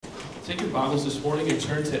Take your Bibles this morning and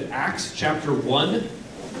turn to Acts chapter 1.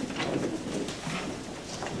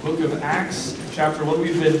 Book of Acts chapter 1.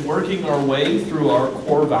 We've been working our way through our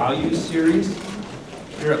core values series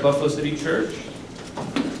here at Buffalo City Church.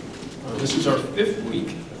 This is our 5th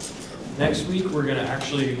week. Next week we're going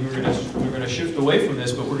to shift away from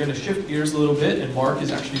this, but we're going to shift gears a little bit, and Mark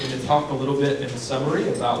is actually going to talk a little bit in summary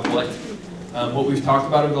about what we've talked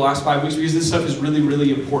about over the last 5 weeks, because this stuff is really,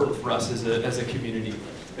 really important for us as a community.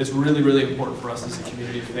 It's really, really important for us as a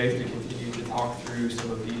community of faith to continue to talk through some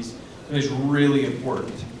of these really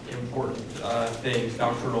important things,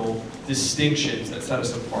 doctrinal distinctions that set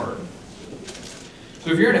us apart.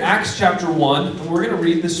 So if you're in Acts chapter 1, and we're going to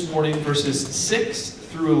read this morning verses 6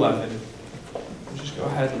 through 11. Just go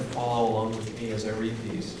ahead and follow along with me as I read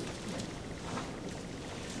these.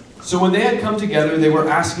 So when they had come together, they were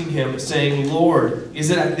asking him, saying, "Lord, is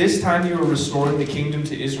it at this time you are restoring the kingdom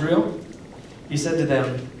to Israel?" He said to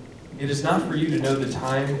them, "It is not for you to know the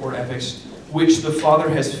time or epochs which the Father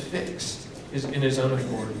has fixed in his own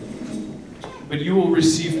authority. But you will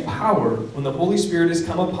receive power when the Holy Spirit has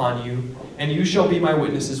come upon you, and you shall be my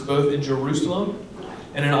witnesses both in Jerusalem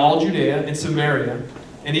and in all Judea and Samaria,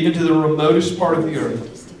 and even to the remotest part of the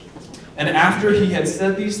earth." And after he had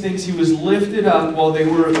said these things, he was lifted up while they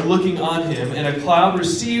were looking on him, and a cloud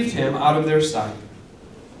received him out of their sight.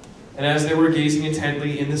 And as they were gazing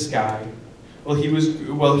intently in the sky, while he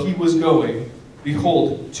was going,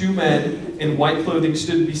 behold, 2 men in white clothing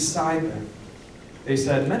stood beside them. They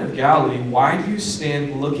said, "Men of Galilee, why do you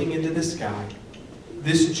stand looking into the sky?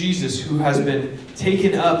 This Jesus who has been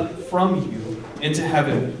taken up from you into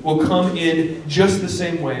heaven will come in just the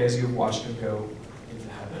same way as you have watched him go into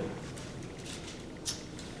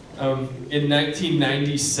heaven." In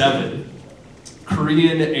 1997,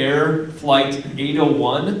 Korean Air Flight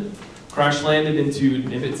 801 crash-landed into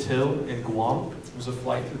Nimitz Hill in Guam. It was a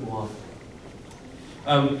flight to Guam.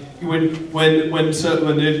 When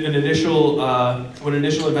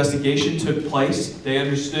initial investigation took place, they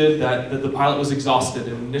understood that the pilot was exhausted,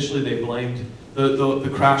 and initially they blamed the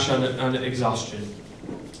crash on exhaustion.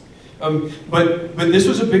 But this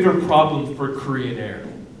was a bigger problem for Korean Air.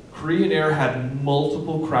 Korean Air had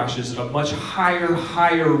multiple crashes at a much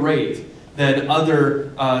higher rate than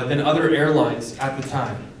other airlines at the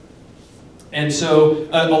time. And so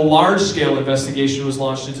a large-scale investigation was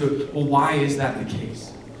launched into it. Well, why is that the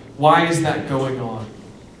case? Why is that going on?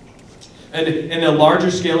 And a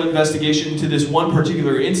larger-scale investigation into this one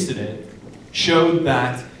particular incident showed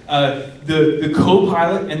that the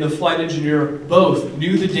co-pilot and the flight engineer both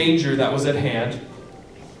knew the danger that was at hand,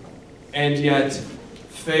 and yet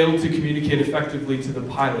failed to communicate effectively to the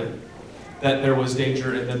pilot that there was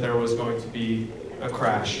danger and that there was going to be a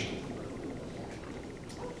crash.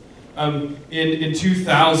 In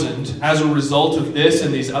 2000, as a result of this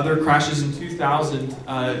and these other crashes in 2000,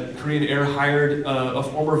 Korean Air hired a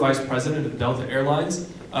former vice president of Delta Airlines.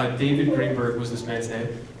 David Greenberg was this man's name.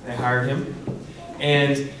 They hired him.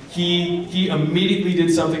 And he immediately did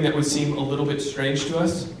something that would seem a little bit strange to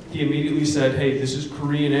us. He immediately said, "Hey, this is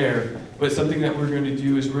Korean Air, but something that we're going to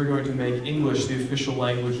do is we're going to make English the official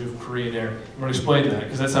language of Korean Air." I'm going to explain that,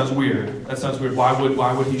 because that sounds weird.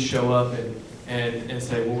 Why would he show up and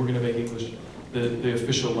say, "Well, we're going to make English the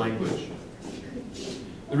official language"?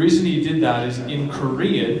 The reason he did that is in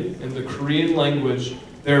Korean, in the Korean language,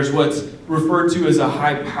 there's what's referred to as a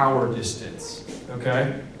high power distance,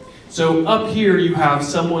 okay? So up here you have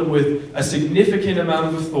someone with a significant amount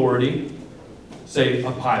of authority, say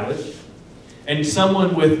a pilot, and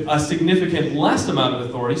someone with a significant less amount of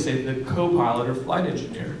authority, say the co-pilot or flight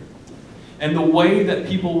engineer. And the way that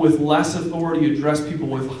people with less authority address people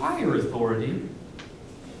with higher authority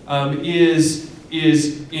is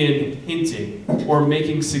in hinting or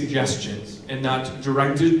making suggestions and not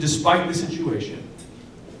direct, despite the situation.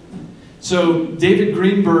 So David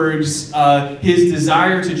Greenberg's his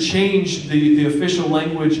desire to change the official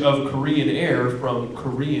language of Korean Air from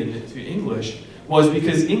Korean to English was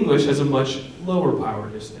because English has a much lower power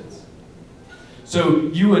distance. So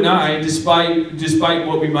you and I, despite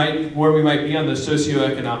where we might be on the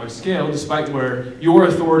socioeconomic scale, despite where your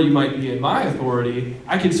authority might be in my authority,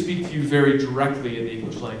 I can speak to you very directly in the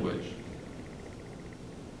English language.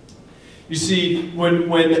 You see, when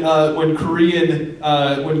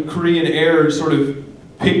Korean Air sort of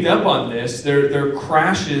picked up on this, their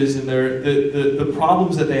crashes and the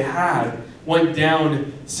problems that they had went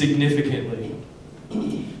down significantly.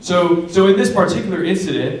 So in this particular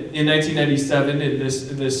incident in 1997, in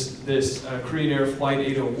this Korean Air Flight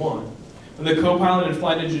 801, when the co-pilot and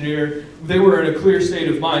flight engineer, they were in a clear state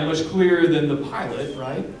of mind, much clearer than the pilot,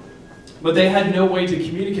 right? But they had no way to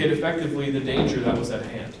communicate effectively the danger that was at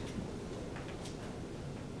hand.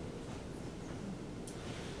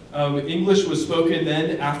 English was spoken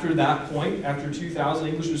then after that point, after 2000,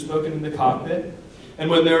 English was spoken in the cockpit. And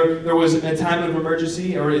when there was a time of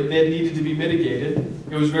emergency or it needed to be mitigated,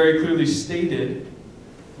 it was very clearly stated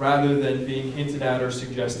rather than being hinted at or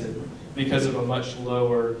suggested because of a much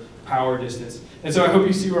lower power distance. And so I hope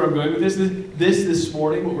you see where I'm going with this. This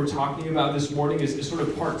morning, what we're talking about this morning is sort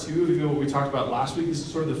of part two of even what we talked about last week. This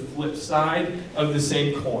is sort of the flip side of the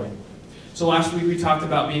same coin. So last week we talked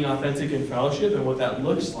about being authentic in fellowship and what that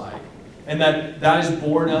looks like. And that is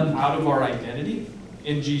born up out of our identity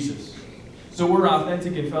in Jesus. So we're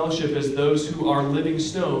authentic in fellowship as those who are living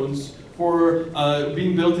stones for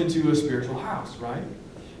being built into a spiritual house, right?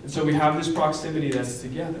 And so we have this proximity that's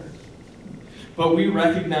together. But we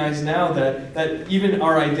recognize now that even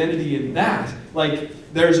our identity in that, like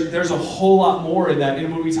there's a whole lot more in that.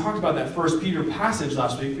 And when we talked about that 1 Peter passage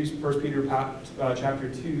last week, 1 Peter chapter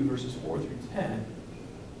 2, verses 4 through 10,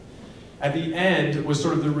 at the end was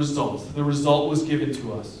sort of the result. The result was given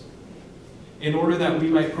to us in order that we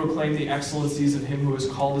might proclaim the excellencies of him who has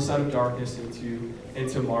called us out of darkness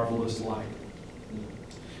into marvelous light.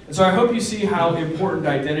 And so I hope you see how important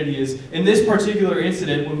identity is. In this particular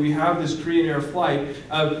incident, when we have this Korean Air flight,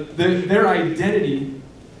 their identity,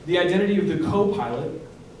 the identity of the co-pilot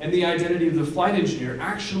and the identity of the flight engineer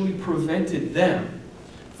actually prevented them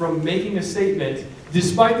from making a statement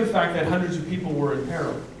despite the fact that hundreds of people were in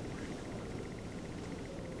peril.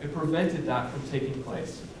 It prevented that from taking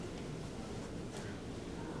place.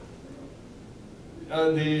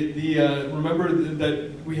 Remember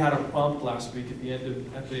that we had a prompt last week at the end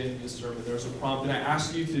of the sermon. There was a prompt, and I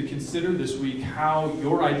asked you to consider this week how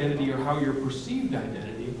your identity or how your perceived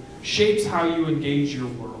identity shapes how you engage your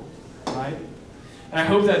world, right? And I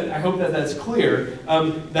hope that that's clear.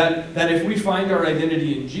 That if we find our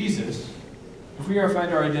identity in Jesus, if we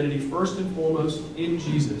find our identity first and foremost in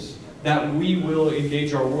Jesus, that we will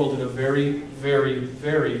engage our world in a very, very,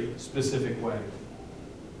 very specific way.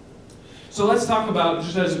 So let's talk about,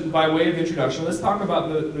 just as by way of introduction, let's talk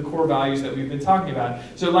about the core values that we've been talking about.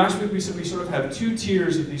 So last week we said we sort of have two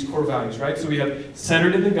tiers of these core values, right? So we have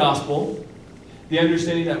centered in the gospel, the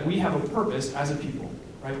understanding that we have a purpose as a people,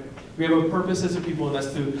 right? We have a purpose as a people, and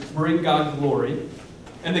that's to bring God glory.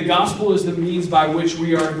 And the gospel is the means by which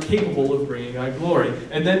we are capable of bringing God glory.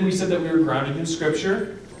 And then we said that we were grounded in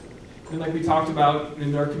Scripture. And like we talked about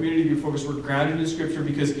in our community group focus, we're grounded in Scripture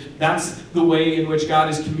because that's the way in which God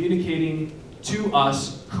is communicating to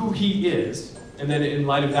us who He is, and then in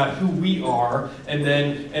light of that, who we are, and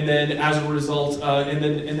then as a result, and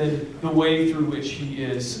then the way through which He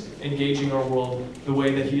is engaging our world, the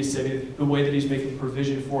way that He is saving, the way that He's making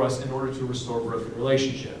provision for us in order to restore broken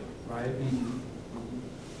relationship, right? Mm-hmm.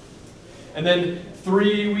 And then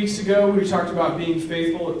 3 weeks ago, we talked about being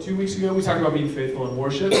faithful. 2 weeks ago, we talked about being faithful in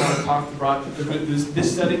worship. I brought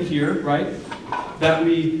this setting here, right? That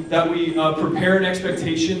we prepare an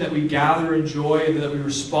expectation, that we gather in joy, and that we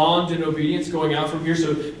respond in obedience going out from here.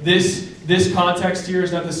 So this context here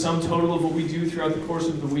is not the sum total of what we do throughout the course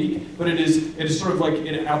of the week, but it is sort of like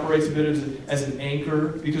it operates a bit as an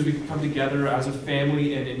anchor because we can come together as a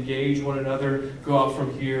family and engage one another, go out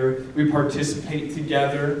from here. We participate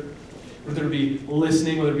together. Whether it be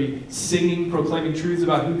listening, whether it be singing, proclaiming truths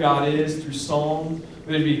about who God is through song,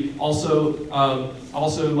 whether it be also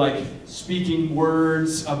like speaking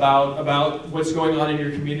words about what's going on in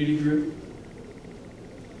your community group.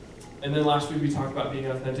 And then last week we talked about being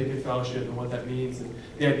authentic in fellowship and what that means and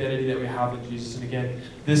the identity that we have in Jesus. And again,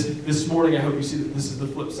 this morning I hope you see that this is the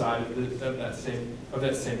flip side of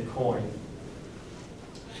that same coin.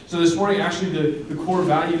 So this morning, actually, the core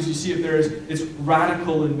values you see up there it's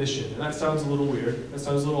radical in mission. And that sounds a little weird. That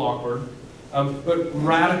sounds a little awkward. But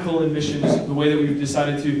radical in mission is the way that we've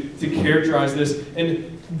decided to characterize this.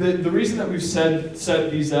 And the reason that we've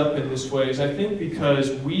set these up in this way is I think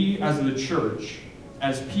because we, as the church,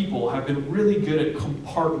 as people, have been really good at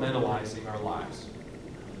compartmentalizing our lives.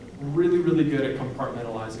 Really, really good at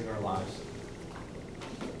compartmentalizing our lives.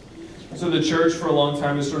 So the church for a long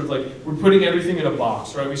time is sort of like, we're putting everything in a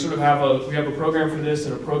box, right? We sort of have a program for this,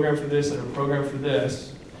 and a program for this, and a program for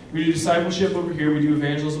this. We do discipleship over here, we do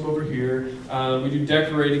evangelism over here, we do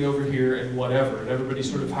decorating over here, and whatever. And everybody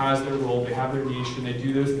sort of has their role, they have their niche, and they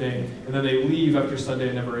do their thing, and then they leave after Sunday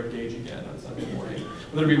and never engage again on Sunday morning.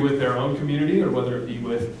 Whether it be with their own community, or whether it be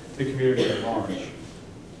with the community at large.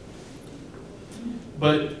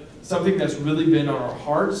 But something that's really been on our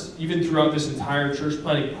hearts, even throughout this entire church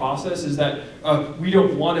planning process, is that we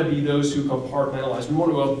don't want to be those who compartmentalize. We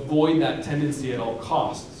want to avoid that tendency at all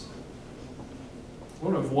costs.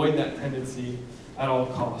 We want to avoid that tendency at all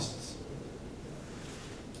costs.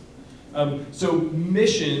 So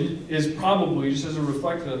mission is probably, just as a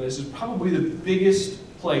reflection on this, is probably the biggest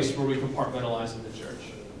place where we compartmentalize in the church.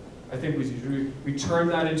 I think we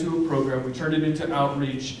turned that into a program, we turned it into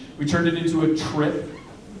outreach, we turned it into a trip,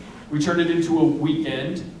 we turned it into a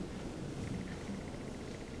weekend.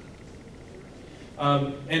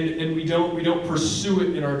 And we don't pursue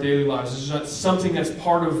it in our daily lives. It's not something that's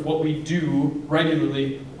part of what we do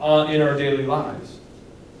regularly in our daily lives.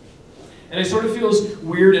 And it sort of feels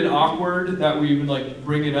weird and awkward that we even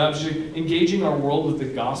bring it up. Just engaging our world with the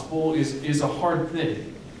gospel is a hard thing.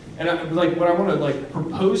 And what I want to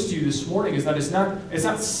propose to you this morning is that it's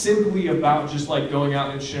not simply about just going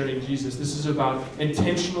out and sharing Jesus. This is about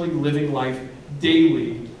intentionally living life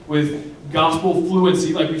daily with gospel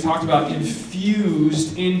fluency, like we talked about,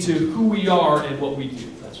 infused into who we are and what we do.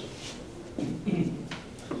 That's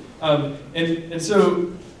right. And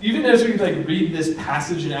so even as we read this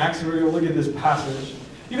passage in Acts, and we're going to look at this passage.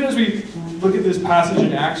 Even as we look at this passage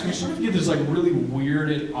in Acts, we sort of get this really weird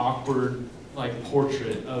and awkward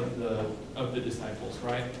portrait of the disciples,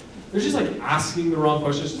 right? They're just asking the wrong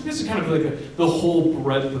questions. This is kind of the whole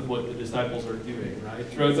breadth of what the disciples are doing, right?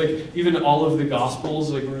 Throughout even all of the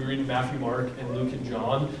Gospels, when we read Matthew, Mark, and Luke, and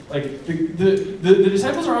John, the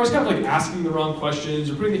disciples are always kind of asking the wrong questions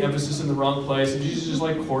or putting the emphasis in the wrong place, and Jesus is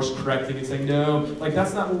just course correcting and saying, no,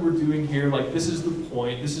 that's not what we're doing here. This is the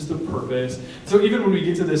point. This is the purpose. So even when we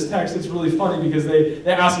get to this text, it's really funny because they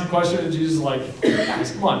ask a question and Jesus is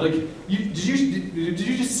guys, come on, did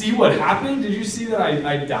you just see what happened? Did you see that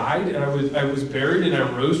I died and I was buried and I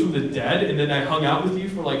rose from the dead and then I hung out with you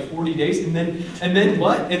for 40 days and then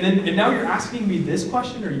what? And now you're asking me this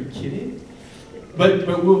question? Are you kidding? But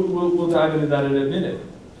we'll dive into that in a minute.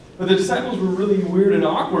 But the disciples were really weird and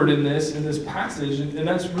awkward in this passage, and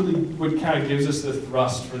that's really what kind of gives us the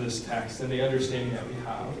thrust for this text and the understanding that we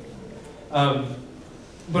have.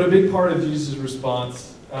 But a big part of Jesus'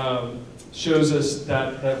 response shows us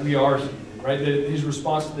that we are human, right? That his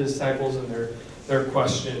response to the disciples and their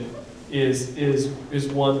question is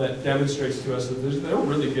one that demonstrates to us that they're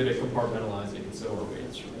really good at compartmentalizing, and so are we.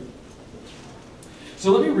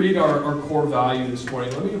 So let me read our core value this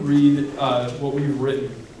morning. Let me read what we've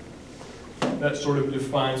written that sort of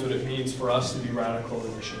defines what it means for us to be radical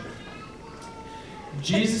in mission.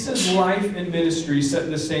 Jesus' life and ministry set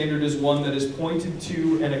the standard as one that is pointed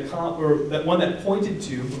to let me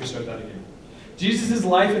start that again. Jesus'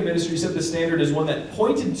 life and ministry set the standard as one that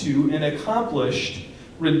pointed to and accomplished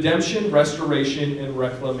redemption, restoration, and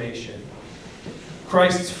reclamation.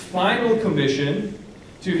 Christ's final commission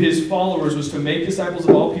to his followers was to make disciples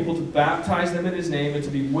of all people, to baptize them in his name, and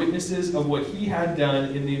to be witnesses of what he had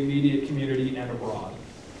done in the immediate community and abroad.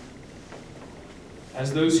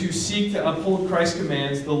 As those who seek to uphold Christ's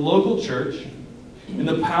commands, the local church, in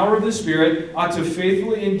the power of the Spirit, ought to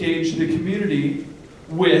faithfully engage the community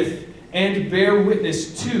with and bear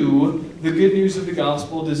witness to the good news of the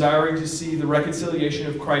gospel, desiring to see the reconciliation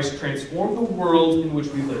of Christ transform the world in which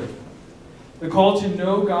we live. The call to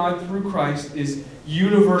know God through Christ is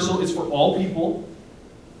universal. It's for all people.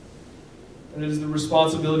 And it is the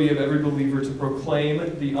responsibility of every believer to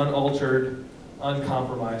proclaim the unaltered,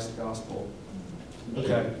 uncompromised gospel.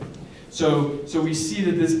 Okay. So we see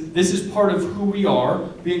that this is part of who we are.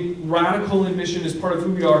 Being radical in mission is part of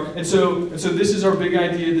who we are. And so this is our big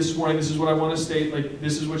idea this morning. This is what I want to state.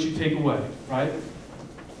 This is what you take away, right?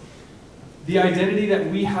 The identity that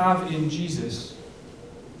we have in Jesus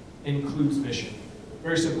includes mission.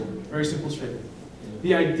 Very simple statement.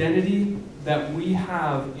 The identity that we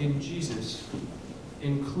have in Jesus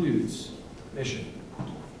includes mission.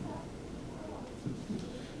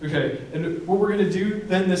 Okay, and what we're going to do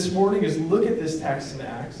then this morning is look at this text in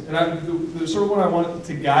Acts. And the sort of what I want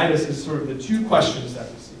to guide us is sort of the two questions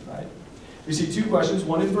that we see, right? We see two questions,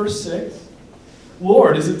 one in verse 6.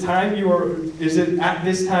 Lord, is it at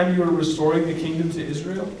this time you are restoring the kingdom to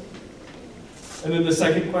Israel? And then the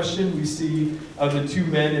second question we see the two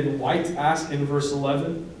men in white ask in verse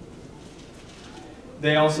 11.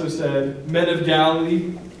 They also said, Men of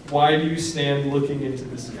Galilee, why do you stand looking into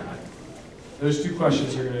the sky? Those two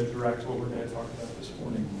questions are going to direct what we're going to talk about this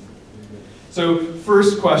morning. So,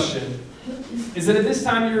 first question is that at this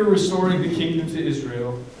time you're restoring the kingdom to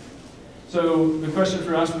Israel. So, the question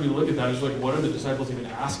for us when we look at that is what are the disciples even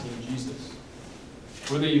asking Jesus?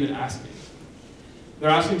 What are they even asking? They're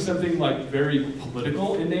asking something very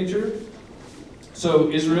political in nature. So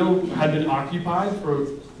Israel had been occupied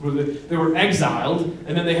they were exiled,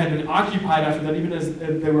 and then they had been occupied after that, even as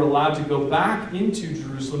they were allowed to go back into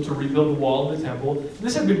Jerusalem to rebuild the wall of the temple.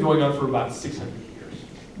 This had been going on for about 600 years.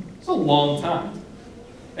 It's a long time.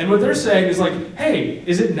 And what they're saying is like, hey,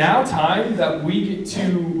 is it now time that we get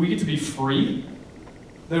to be free?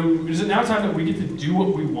 Is it now time that we get to do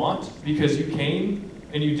what we want because you came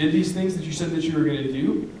and you did these things that you said that you were going to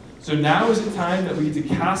do? So now is it time that we get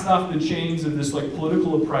to cast off the chains of this like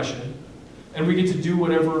political oppression, and we get to do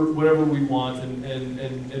whatever we want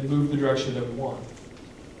and move the direction that we want.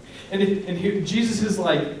 And here, Jesus is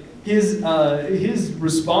like, his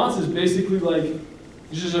response is basically like,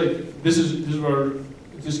 he's just like, this is where,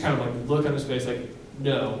 just kind of like look on his face like,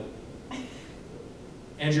 no.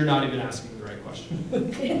 And you're not even asking the right question.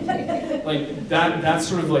 Like that's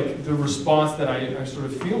sort of like the response that I sort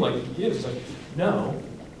of feel like he gives. Like, no,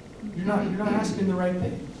 you're not asking the right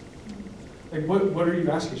thing. Like what are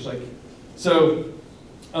you asking? It's like, so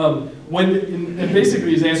and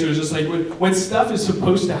basically his answer is just like when stuff is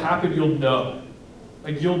supposed to happen, you'll know.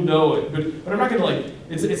 Like you'll know it. But I'm not gonna like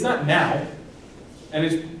it's not now, and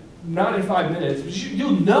it's not in 5 minutes, but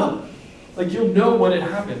you'll know. Like you'll know when it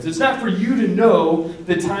happens. It's not for you to know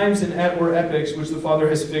the times or epochs which the Father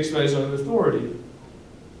has fixed by his own authority.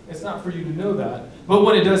 It's not for you to know that. But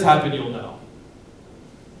when it does happen, you'll know.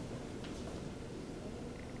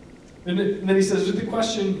 And then he says, the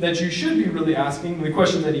question that you should be really asking, and the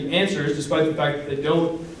question that he answers, despite the fact that they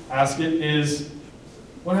don't ask it, is,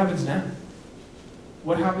 what happens now?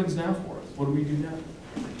 What happens now for us? What do we do now?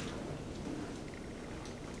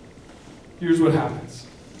 Here's what happens.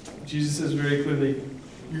 Jesus says very clearly,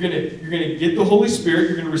 you're gonna get the Holy Spirit,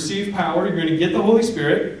 you're gonna receive power, you're gonna get the Holy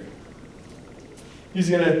Spirit. He's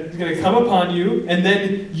gonna come upon you, and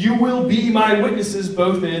then you will be my witnesses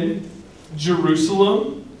both in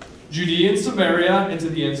Jerusalem, Judea and Samaria, and to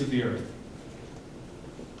the ends of the earth.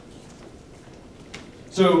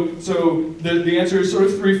 So the answer is sort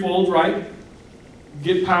of threefold, right?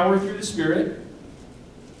 Get power through the Spirit.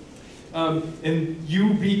 And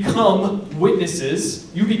you become witnesses.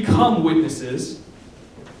 You become witnesses.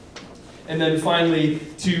 And then finally,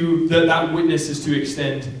 that witness is to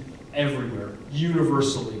extend everywhere,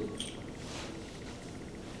 universally.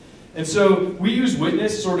 And so we use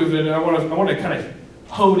witness sort of, and I want to kind of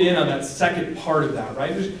hone in on that second part of that,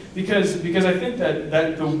 right? Because I think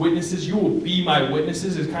that the witnesses, you will be my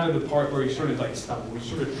witnesses, is kind of the part where you sort of like stumble, we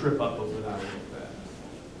sort of trip up over that a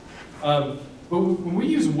little bit. But when we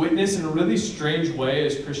use witness in a really strange way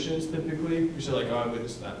as Christians, typically, we say like, oh, I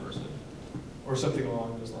witnessed that person, or something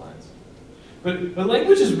along those lines. But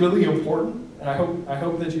language is really important, and I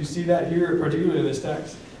hope that you see that here, particularly in this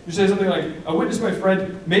text. You say something like, I witnessed my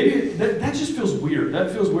friend, maybe that just feels weird.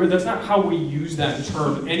 That feels weird. That's not how we use that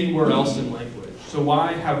term anywhere else in language. So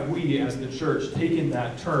why have we, as the church, taken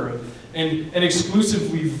that term and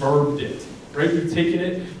exclusively verbed it? Right? We've taken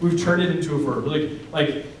it, we've turned it into a verb.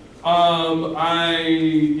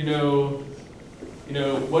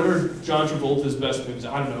 What are John Travolta's best moves?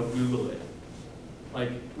 I don't know, Google it.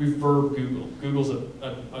 Like, we verb Google. Google's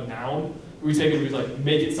a noun. We take it and we like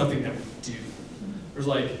make it something that we do. There's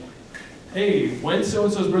like, hey, when's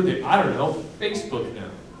so-and-so's birthday? I don't know, Facebook now.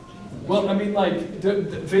 Well, I mean, like,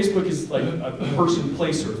 Facebook is like a person,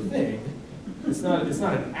 place, or thing. It's not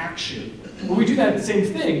an action. But we do that same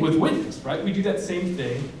thing with witness, right? We do that same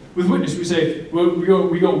thing with witness. We say, we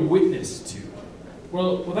go witness to.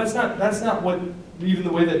 Well, that's not what, even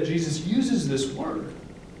the way that Jesus uses this word.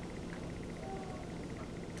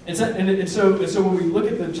 And so when we look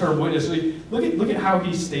at the term witness, look at how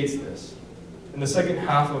he states this in the second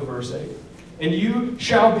half of verse 8. And you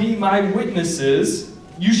shall be my witnesses.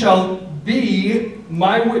 You shall be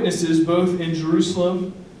my witnesses both in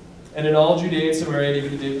Jerusalem and in all Judea and Samaria, and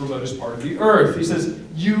even to the remotest part of the earth. He says,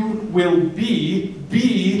 you will be.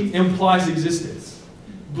 Be implies existence.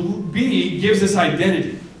 Be gives us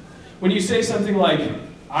identity. When you say something like,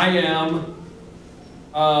 I am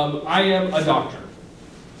a doctor.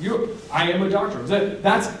 I am a doctor.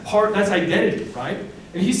 That's identity, right?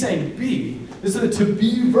 And he's saying be. This is a to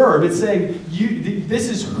be verb. It's saying this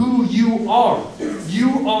is who you are.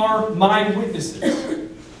 You are my witnesses.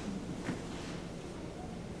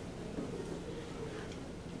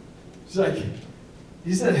 He's like,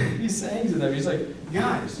 he's saying to them, he's like,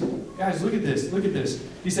 guys, look at this.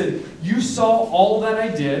 He said, you saw all that I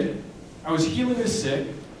did. I was healing the sick.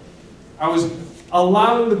 I was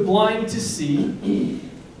allowing the blind to see.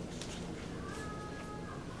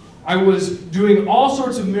 I was doing all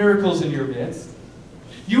sorts of miracles in your midst.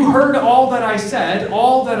 You heard all that I said,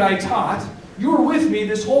 all that I taught. You were with me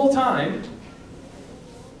this whole time.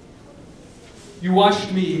 You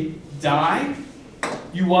watched me die.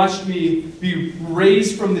 You watched me be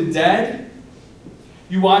raised from the dead.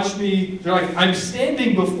 You watched me, they're like, I'm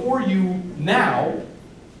standing before you now.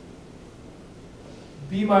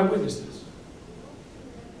 Be my witnesses.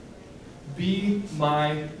 Be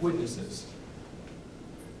my witnesses.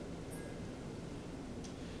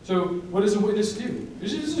 So what does a witness do?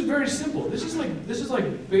 This is very simple. This is like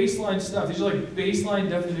baseline stuff. These are like baseline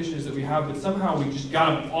definitions that we have, but somehow we just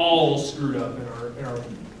got them all screwed up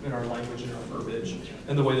in our language and our verbiage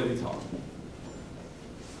and the way that we talk.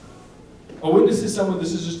 A witness is someone,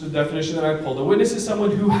 this is just a definition that I pulled. A witness is someone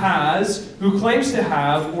who claims to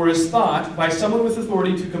have, or is thought by someone with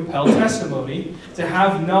authority to compel testimony, to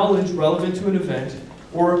have knowledge relevant to an event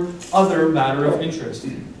or other matter of interest.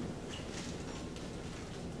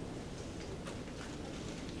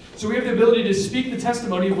 So we have the ability to speak the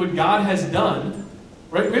testimony of what God has done,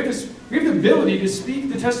 right? We have the ability to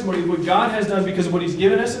speak the testimony of what God has done because of what He's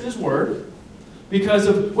given us in His Word, because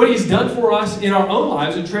of what He's done for us in our own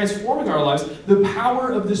lives and transforming our lives. The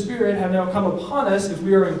power of the Spirit have now come upon us if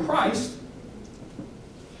we are in Christ.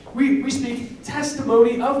 We speak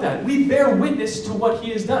testimony of that. We bear witness to what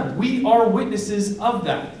He has done. We are witnesses of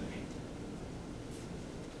that.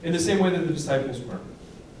 In the same way that the disciples were.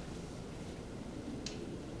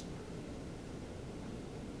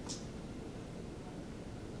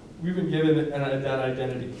 We've been given that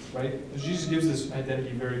identity, right? Jesus gives this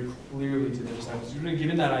identity very clearly to the disciples. We've been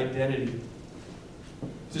given that identity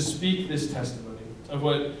to speak this testimony of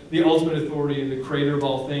what the ultimate authority, the creator of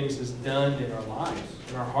all things, has done in our lives,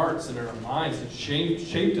 in our hearts, and in our minds, and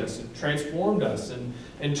shaped us, and transformed us,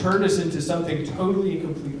 and turned us into something totally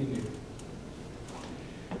and completely new.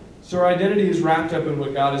 So our identity is wrapped up in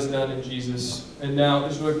what God has done in Jesus. And now,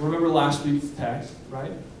 remember last week's text,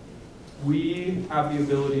 right? We have the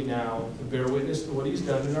ability now to bear witness to what He's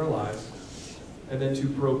done in our lives, and then to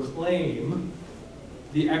proclaim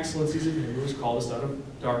the excellencies of Him who has called us out of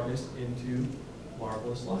darkness into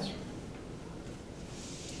marvelous light.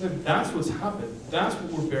 That's what's happened. That's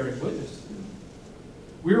what we're bearing witness to.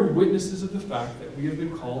 We're witnesses of the fact that we have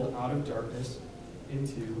been called out of darkness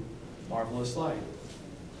into marvelous light.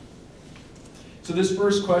 So this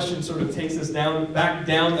first question sort of takes us back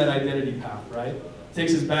down that identity path, right?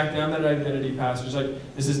 Takes us back down that identity path. It's like,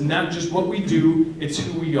 this is not just what we do, it's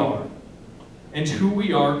who we are. And who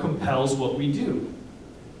we are compels what we do.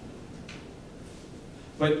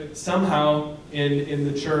 But somehow in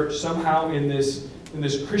the church, somehow in this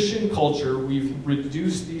Christian culture, we've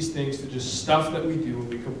reduced these things to just stuff that we do.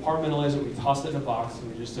 We compartmentalize it, we toss it in a box, and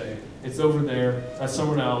we just say, it's over there, that's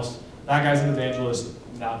someone else, that guy's an evangelist,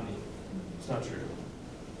 not me. It's not true.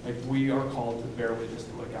 Like, we are called to bear witness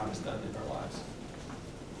to what God has done in our lives.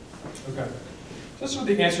 Okay. So that's sort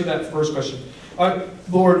of the answer to that first question.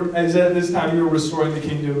 Lord, as at this time you were restoring the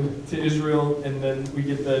kingdom to Israel, and then we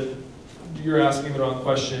get that you're asking the wrong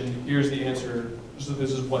question. Here's the answer. So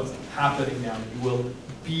this is what's happening now. You will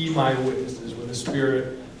be my witnesses when the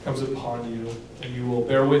Spirit comes upon you, and you will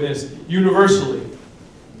bear witness universally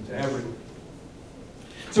to everyone.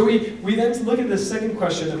 So we then look at the second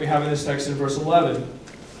question that we have in this text in verse 11.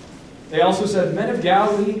 They also said, Men of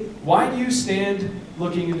Galilee, why do you stand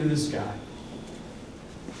looking into the sky?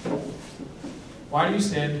 Why do you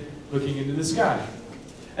stand looking into the sky?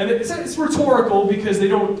 And it's rhetorical because they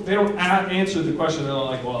don't answer the question. They're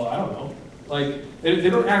like, well, I don't know. Like they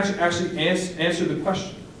don't actually answer the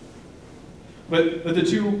question. But the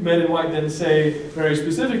two men in white then say very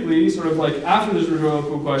specifically, sort of like after this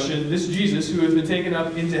rhetorical question, this Jesus who has been taken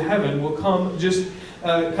up into heaven will come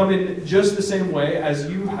in just the same way as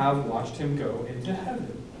you have watched him go into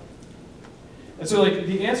heaven. And so, like,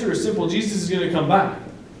 the answer is simple. Jesus is going to come back,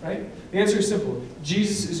 right? The answer is simple.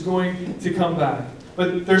 Jesus is going to come back.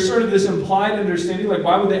 But there's sort of this implied understanding, like,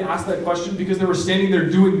 why would they ask that question? Because they were standing there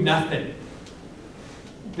doing nothing.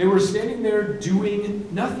 They were standing there doing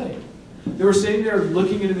nothing. They were standing there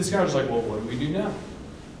looking into the sky, just like, well, what do we do now?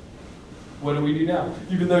 What do we do now?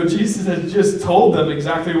 Even though Jesus had just told them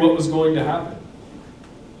exactly what was going to happen.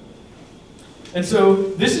 And so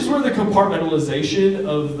this is where the compartmentalization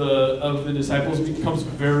of the disciples becomes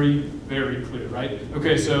very, very clear, right?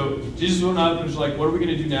 Okay, so Jesus went up and was like, what are we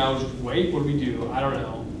going to do now? Just wait, what do we do? I don't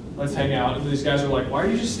know. Let's hang out. And these guys are like, why are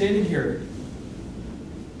you just standing here?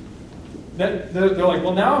 They're like,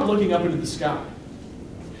 well, now I'm looking up into the sky.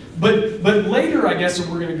 But later, I guess,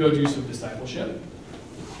 we're going to go do some discipleship.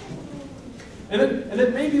 And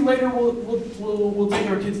then maybe later we'll take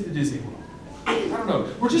our kids to Disney World. I don't know.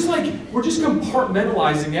 We're just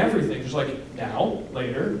compartmentalizing everything. Just like now,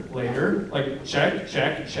 later, like check,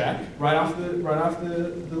 right off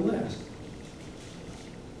the list.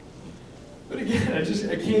 But again,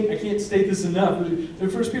 I can't state this enough.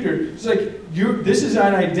 In 1 Peter, it's like this is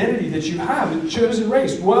an identity that you have, a chosen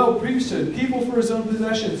race, royal priesthood, people for his own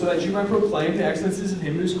possession, so that you might proclaim the excellencies of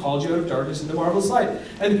him who has called you out of darkness into marvelous light.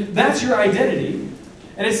 And that's your identity.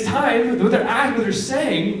 And it's time, what they're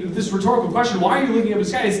saying, this rhetorical question, why are you looking up at the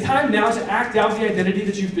sky? It's time now to act out the identity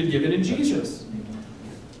that you've been given in Jesus.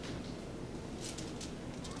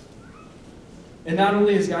 And not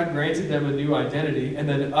only has God granted them a new identity, and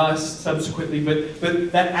then us subsequently, but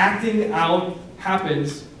that acting out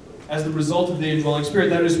happens as the result of the indwelling Spirit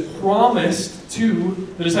that is promised to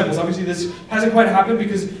the disciples. Obviously, this hasn't quite happened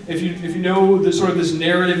because if you know the sort of this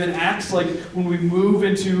narrative in Acts, like when we move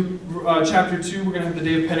into chapter 2, we're going to have the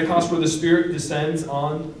day of Pentecost where the Spirit descends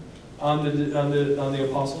on the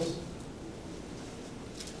apostles.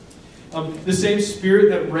 The same Spirit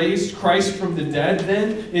that raised Christ from the dead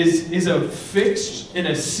then is a fixed and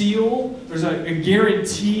a seal. There's a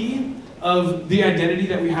guarantee of the identity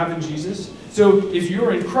that we have in Jesus. So if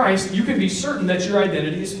you're in Christ, you can be certain that your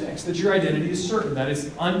identity is fixed, that your identity is certain, that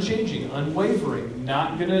it's unchanging, unwavering,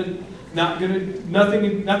 nothing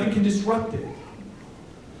can disrupt it.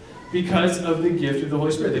 Because of the gift of the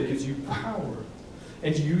Holy Spirit that gives you power.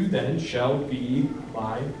 And you then shall be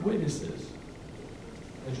my witnesses.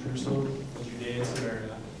 In Jerusalem, in Judea and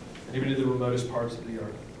Samaria, and even in the remotest parts of the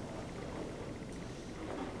earth.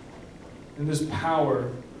 And this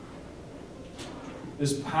power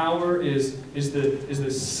is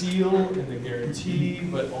the seal and the guarantee,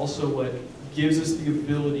 but also what gives us the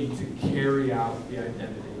ability to carry out the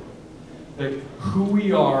identity. Like who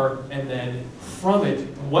we are, and then from it,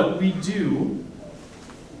 what we do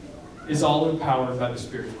is all empowered by the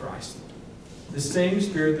Spirit of Christ. The same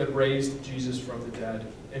Spirit that raised Jesus from the dead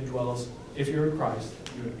indwells, if you're in Christ,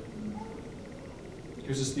 it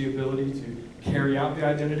gives us the ability to carry out the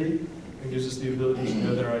identity, and gives us the ability to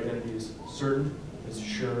know that our identity is certain, it's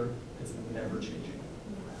sure, it's never changing.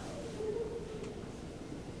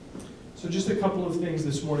 So just a couple of things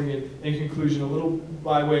this morning in conclusion, a little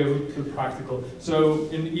by way of the practical. So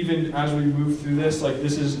even as we move through this, like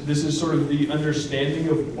this is sort of the understanding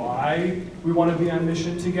of why we want to be on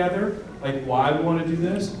mission together, like why we want to do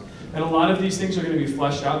this. And a lot of these things are going to be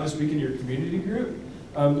fleshed out this week in your community group.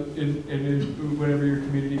 Whenever your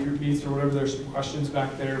community group meets or whatever, there's some questions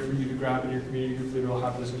back there for you to grab in your community group leader. Will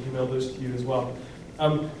have those and email those to you as well.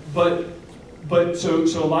 So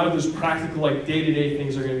a lot of those practical, like day-to-day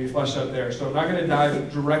things are going to be fleshed out there. So I'm not going to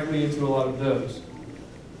dive directly into a lot of those.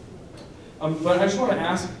 But I just want to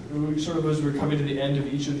ask, sort of as we're coming to the end of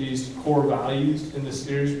each of these core values in this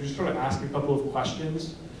series, we just sort of ask a couple of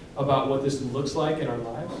questions about what this looks like in our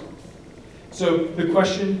lives. So the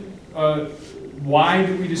question, why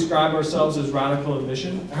do we describe ourselves as radical in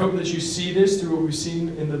mission? I hope that you see this through what we've seen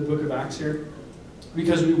in the book of Acts here.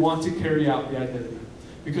 Because we want to carry out the identity.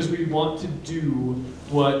 Because we want to do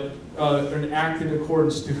what, and act in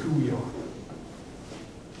accordance to who we are.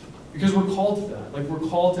 Because we're called to that. Like we're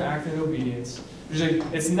called to act in obedience.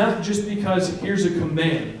 It's not just because here's a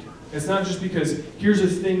command. It's not just because here's a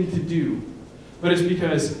thing to do. But it's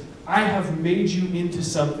because I have made you into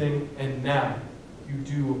something and now you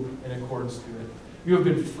do in accordance to it. You have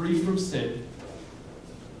been free from sin.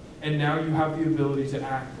 And now you have the ability to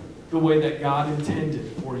act the way that God intended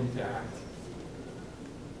for you to act.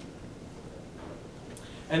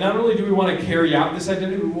 And not only do we want to carry out this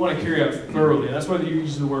identity, we want to carry it out thoroughly. And that's why you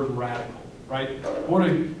use the word radical, right? We want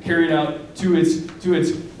to carry it out to its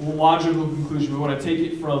logical conclusion. We want to take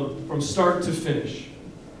it from start to finish.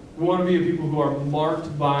 We want to be a people who are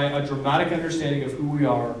marked by a dramatic understanding of who we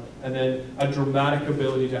are, and then a dramatic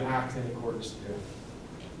ability to act in accordance to it.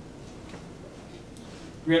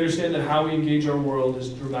 We understand that how we engage our world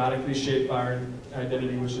is dramatically shaped by our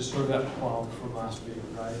identity, which is sort of that prompt from last week,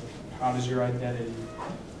 right? How does your identity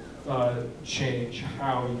change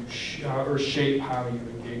how you or shape how you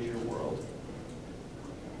engage your world?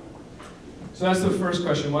 So that's the first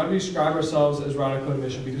question. Why do we describe ourselves as radical in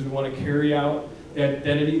mission? Because we want to carry out the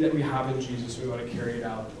identity that we have in Jesus. We want to carry it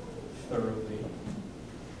out thoroughly.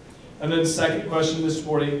 And then second question this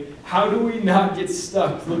morning, how do we not get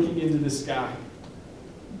stuck looking into the sky?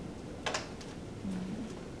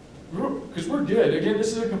 Because we're good. Again,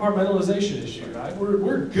 this is a compartmentalization issue, right?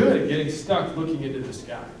 We're good at getting stuck looking into the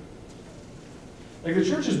sky. Like, the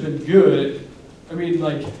church has been good. I mean,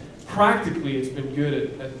 like, practically it's been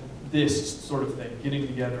good at this sort of thing, getting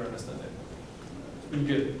together on a Sunday. It's been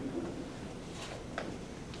good.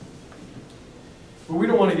 But we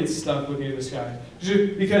don't want to get stuck looking at the sky.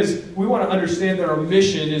 Because we want to understand that our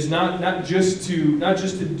mission is not just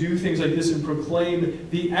to do things like this and proclaim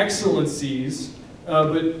the excellencies,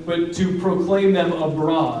 but to proclaim them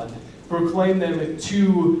abroad, proclaim them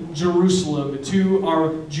to Jerusalem, to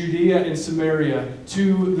our Judea and Samaria,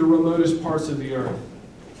 to the remotest parts of the earth.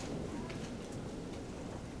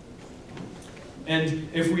 And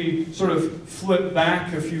if we sort of flip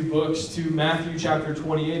back a few books to Matthew chapter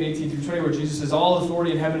 28, 18 through 20, where Jesus says, all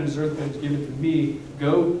authority in heaven and earth has been given to me.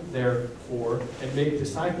 Go, therefore, and make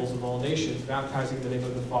disciples of all nations, baptizing in the name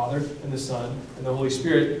of the Father and the Son and the Holy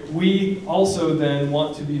Spirit. We also then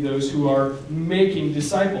want to be those who are making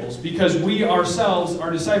disciples, because we ourselves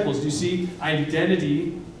are disciples. Do you see?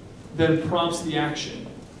 Identity then prompts the action.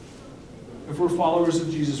 If we're followers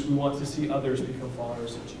of Jesus, we want to see others become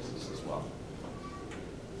followers of Jesus as well.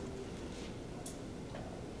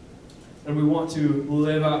 And we want to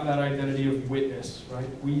live out that identity of witness, right?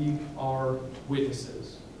 We are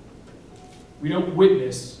witnesses. We don't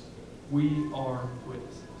witness, we are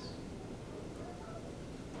witnesses.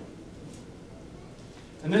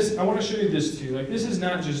 And this, I want to show you this too. Like, this is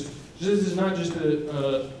not just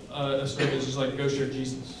a sermon that's just like, go share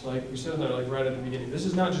Jesus. Like we said that like right at the beginning. This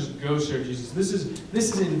is not just go share Jesus. This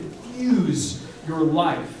is infuse your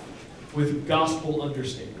life with gospel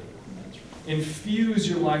understanding. Infuse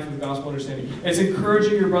your life with gospel understanding. It's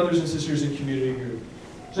encouraging your brothers and sisters in community group.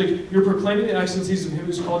 It's like you're proclaiming the excellencies of Him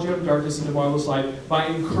who's called you out of darkness into marvelous light by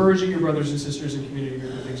encouraging your brothers and sisters in community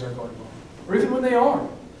group when things aren't going well. Or even when they are.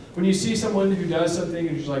 When you see someone who does something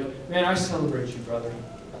and you're just like, man, I celebrate you, brother.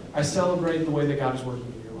 I celebrate the way that God is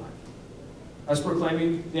working in your life. That's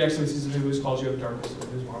proclaiming the excellencies of Him who has called you out of darkness into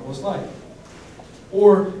His marvelous light.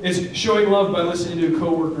 Or it's showing love by listening to a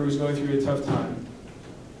coworker who's going through a tough time.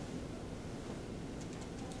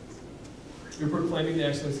 You're proclaiming the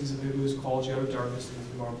excellencies of Him who has called you out of darkness into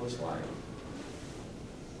His marvelous light.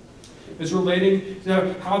 It's relating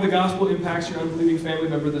to how the gospel impacts your unbelieving family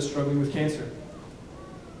member that's struggling with cancer.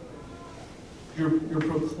 You're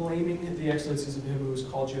proclaiming the excellencies of Him who has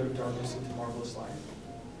called you out of darkness into marvelous light.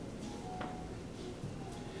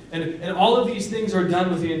 And all of these things are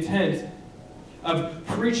done with the intent of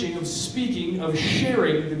preaching, of speaking, of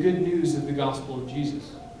sharing the good news of the gospel of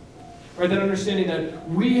Jesus. Right? That understanding that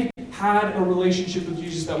we had a relationship with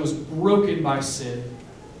Jesus that was broken by sin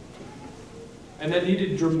and that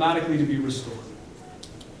needed dramatically to be restored.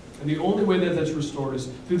 And the only way that that's restored is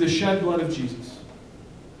through the shed blood of Jesus.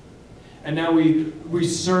 And now we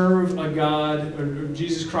serve a God, or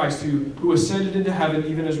Jesus Christ, who ascended into heaven,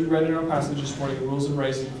 even as we read in our passage this morning, who rules and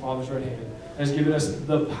reigns at the Father's right hand, and has given us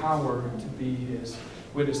the power to be His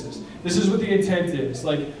witnesses. This is what the intent is.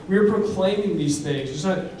 Like, we're proclaiming these things. It's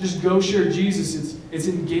not just go share Jesus. It's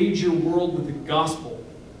engage your world with the gospel.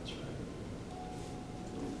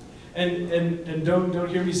 And don't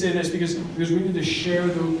hear me say this because we need to share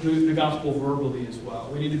the gospel verbally as well.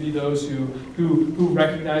 We need to be those who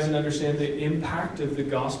recognize and understand the impact of the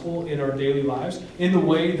gospel in our daily lives in the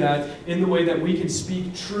way that we can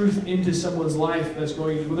speak truth into someone's life that's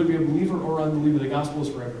going, whether it be a believer or unbeliever. The gospel is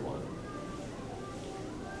for everyone.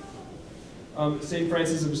 St.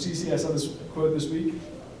 Francis of Assisi, I saw this quote this week.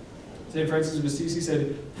 St. Francis of Assisi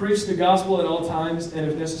said, "Preach the gospel at all times, and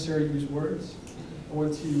if necessary, use words." I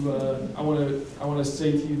want to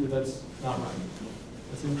say to you that that's not right.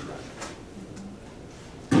 That's incorrect.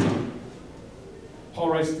 Paul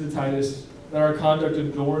writes to Titus that our conduct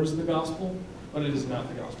adorns the gospel, but it is not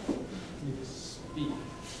the gospel. We need to speak.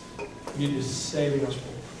 We need to say the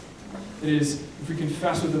gospel. It is, if we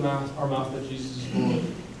confess with our mouth that Jesus is Lord,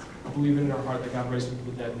 believe in our heart that God raised Him from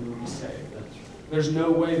the dead, we will be saved. There's no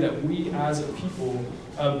way that we as a people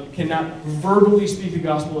cannot verbally speak the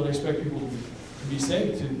gospel and expect people to be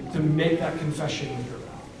saved, to make that confession with your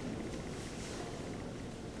mouth.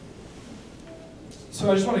 So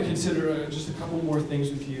I just want to consider just a couple more things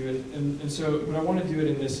with you, and so but I want to do it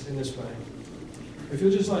in this way. If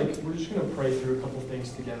you'll just we're just going to pray through a couple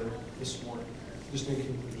things together this morning, just in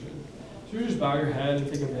conclusion. So you just bow your head and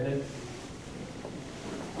take a minute.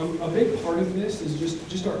 A big part of this is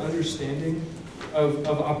just our understanding of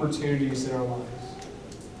opportunities in our lives.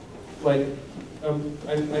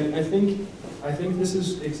 I think this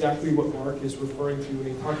is exactly what Mark is referring to when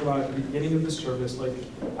he talked about at the beginning of the service, like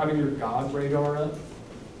having your God radar up.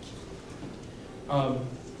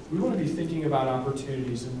 We want to be thinking about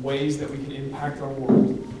opportunities and ways that we can impact our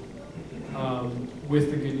world with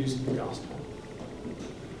the good news of the gospel.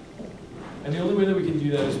 And the only way that we can do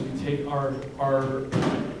that is we take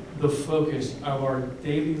the focus of our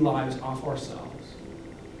daily lives off ourselves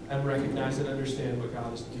and recognize and understand what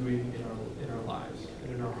God is doing in our lives,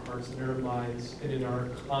 and in our hearts, and in our minds, and in our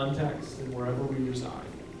context, and wherever we reside.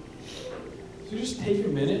 So just take a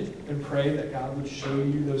minute and pray that God would show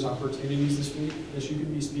you those opportunities this week, that you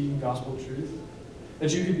could be speaking gospel truth,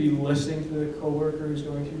 that you could be listening to the coworker who's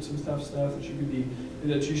going through some tough stuff, that you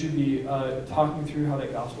should be talking through how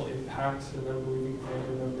that gospel impacts an unbelieving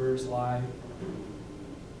family member's life.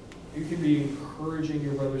 You can be encouraging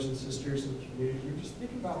your brothers and sisters in the community group. Just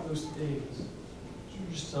think about those things. These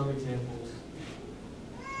are just some examples.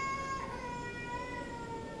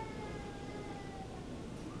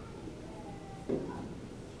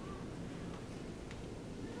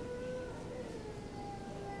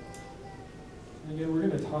 And again, we're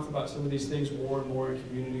going to talk about some of these things more and more in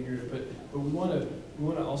community group, but we want to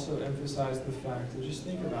also emphasize the fact that just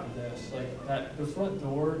think about this, like that the front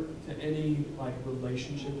door to any like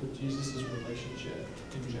relationship with Jesus is relationship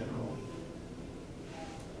in general.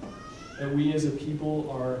 That we as a people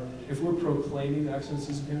are, if we're proclaiming the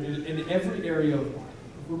excellencies of Him in every area of life,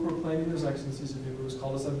 if we're proclaiming those excellencies of Him who has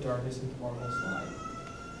called us out of darkness into marvelous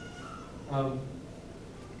light.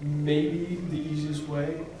 Maybe the easiest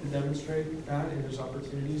way to demonstrate that in those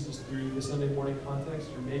opportunities is through the Sunday morning context,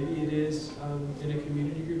 or maybe it is in a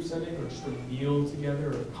community group setting, or just a meal together,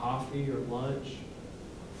 or coffee, or lunch.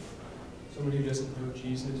 Someone who doesn't know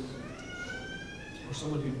Jesus, or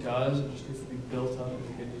someone who does and just needs to be built up in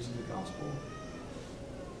the good news of the gospel.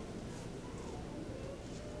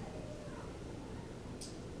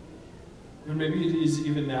 And maybe it is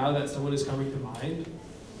even now that someone is coming to mind.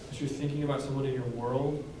 As you're thinking about someone in your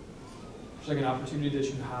world, there's like an opportunity that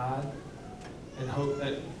you had, and hope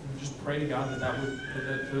that you just pray to God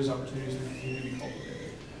that those opportunities will continue to be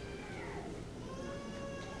cultivated.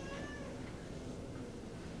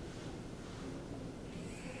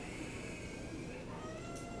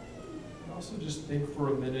 And also just think for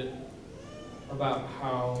a minute about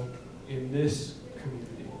how in this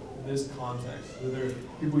community, in this context, whether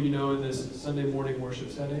people you know in this Sunday morning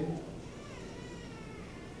worship setting,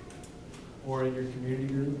 or in your community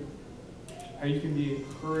group, how you can be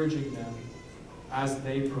encouraging them as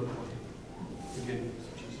they proclaim the good news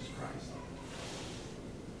of Jesus Christ.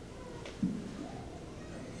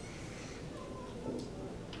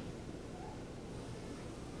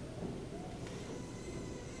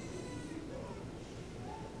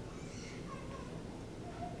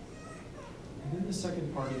 And then the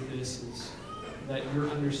second part of this is that your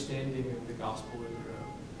understanding of the gospel would grow.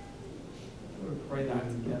 We're going to pray that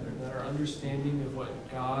together, that our understanding of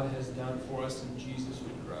what God has done for us in Jesus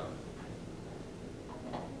would grow.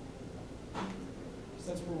 Because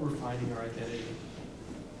that's where we're finding our identity.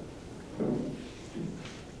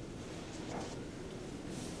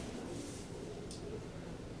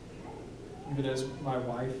 Even as my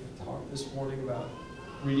wife talked this morning about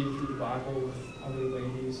reading through the Bible with other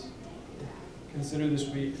ladies, consider this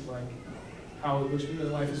week like how it looks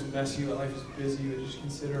that life is messy, that life is busy, but just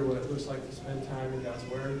consider what it looks like to spend time in God's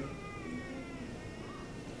Word.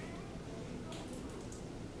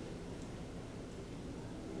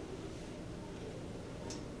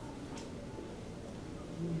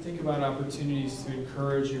 Think about opportunities to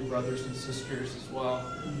encourage your brothers and sisters as well,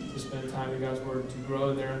 to spend time in God's Word, to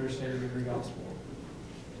grow in their understanding of the gospel.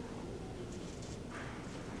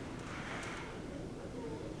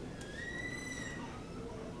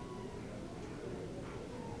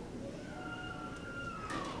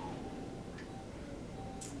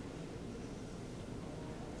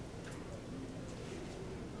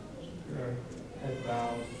 Head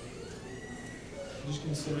bowed. Just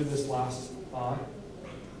consider this last thought.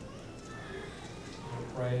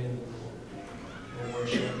 We'll pray and we'll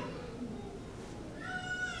worship.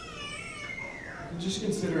 And just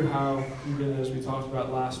consider how, even as we talked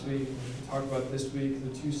about last week, and we talked about this week,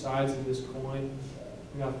 the two sides of this coin,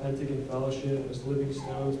 being authentic in fellowship, as living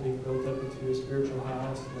stones being built up into a spiritual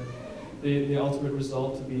house, and the ultimate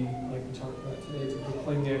result to be, like we talked about today, to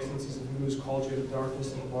proclaim the excellencies of who has called you out of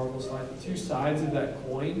darkness into marvelous light. The two sides of that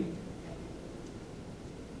coin.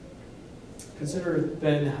 Consider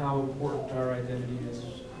then how important our identity is,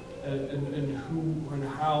 and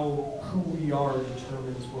how who we are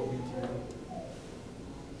determines what we do.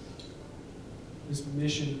 This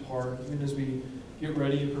mission part, even as we get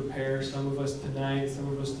ready and prepare, some of us tonight, some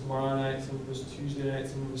of us tomorrow night, some of us Tuesday night,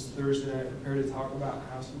 some of us Thursday night, prepare to talk about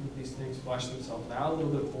how some of these things flesh themselves out a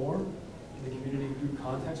little bit more in the community group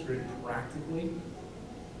context, very practically.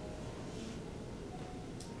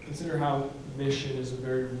 Consider how mission is a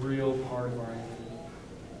very real part of our identity.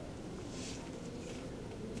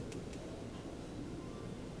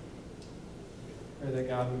 Pray that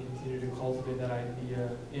God would continue to cultivate that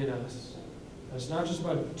idea in us. That it's not just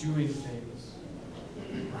about doing things,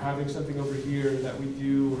 or having something over here that we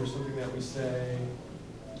do, or something that we say,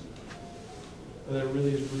 but that it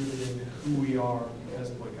really is rooted in who we are because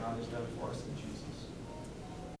of what God has done for us in Jesus.